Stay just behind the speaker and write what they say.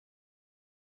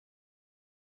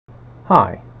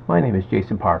Hi, my name is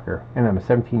Jason Parker, and I'm a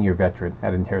 17-year veteran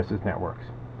at Enterasys Networks.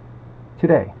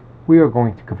 Today, we are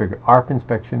going to configure ARP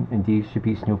inspection and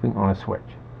DHCP snooping on a switch.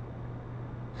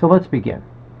 So let's begin.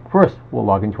 First, we'll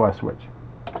log into our switch.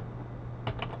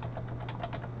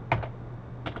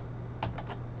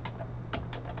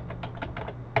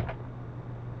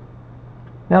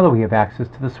 Now that we have access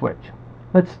to the switch,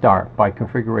 let's start by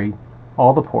configuring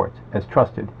all the ports as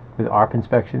trusted with ARP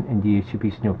inspection and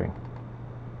DHCP snooping.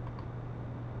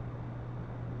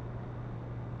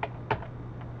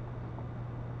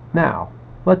 Now,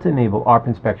 let's enable ARP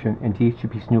inspection and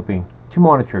DHCP snooping to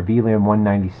monitor VLAN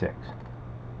 196.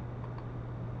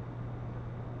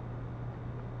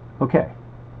 OK.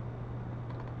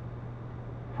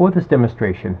 For this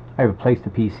demonstration, I have placed the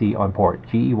PC on port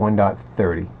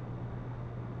GE1.30.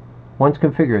 Once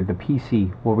configured, the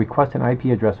PC will request an IP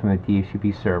address from the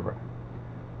DHCP server.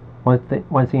 Once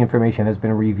the information has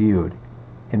been reviewed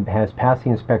and has passed the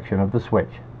inspection of the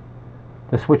switch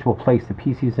will place the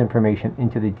PC's information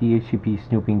into the DHCP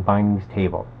snooping bindings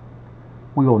table.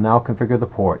 We will now configure the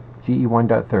port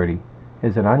GE1.30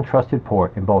 as an untrusted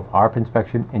port in both ARP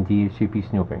inspection and DHCP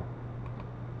snooping.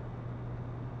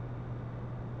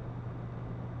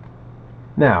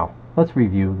 Now, let's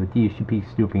review the DHCP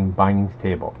snooping bindings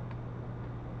table.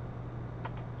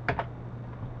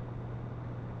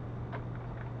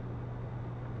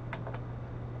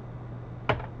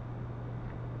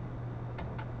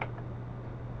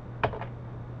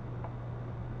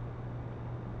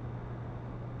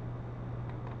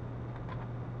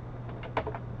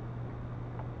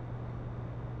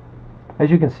 As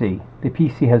you can see, the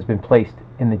PC has been placed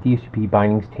in the DHCP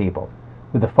bindings table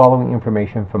with the following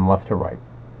information from left to right: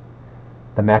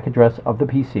 the MAC address of the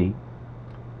PC,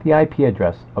 the IP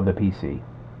address of the PC,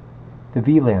 the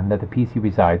VLAN that the PC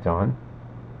resides on,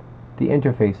 the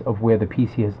interface of where the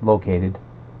PC is located,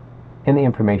 and the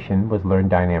information was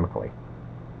learned dynamically.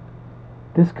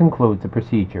 This concludes the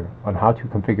procedure on how to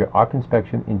configure ARP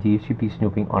inspection and DHCP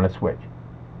snooping on a switch.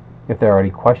 If there are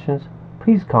any questions,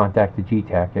 please contact the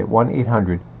GTAC at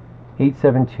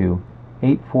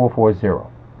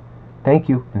 1-800-872-8440. Thank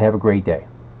you and have a great day.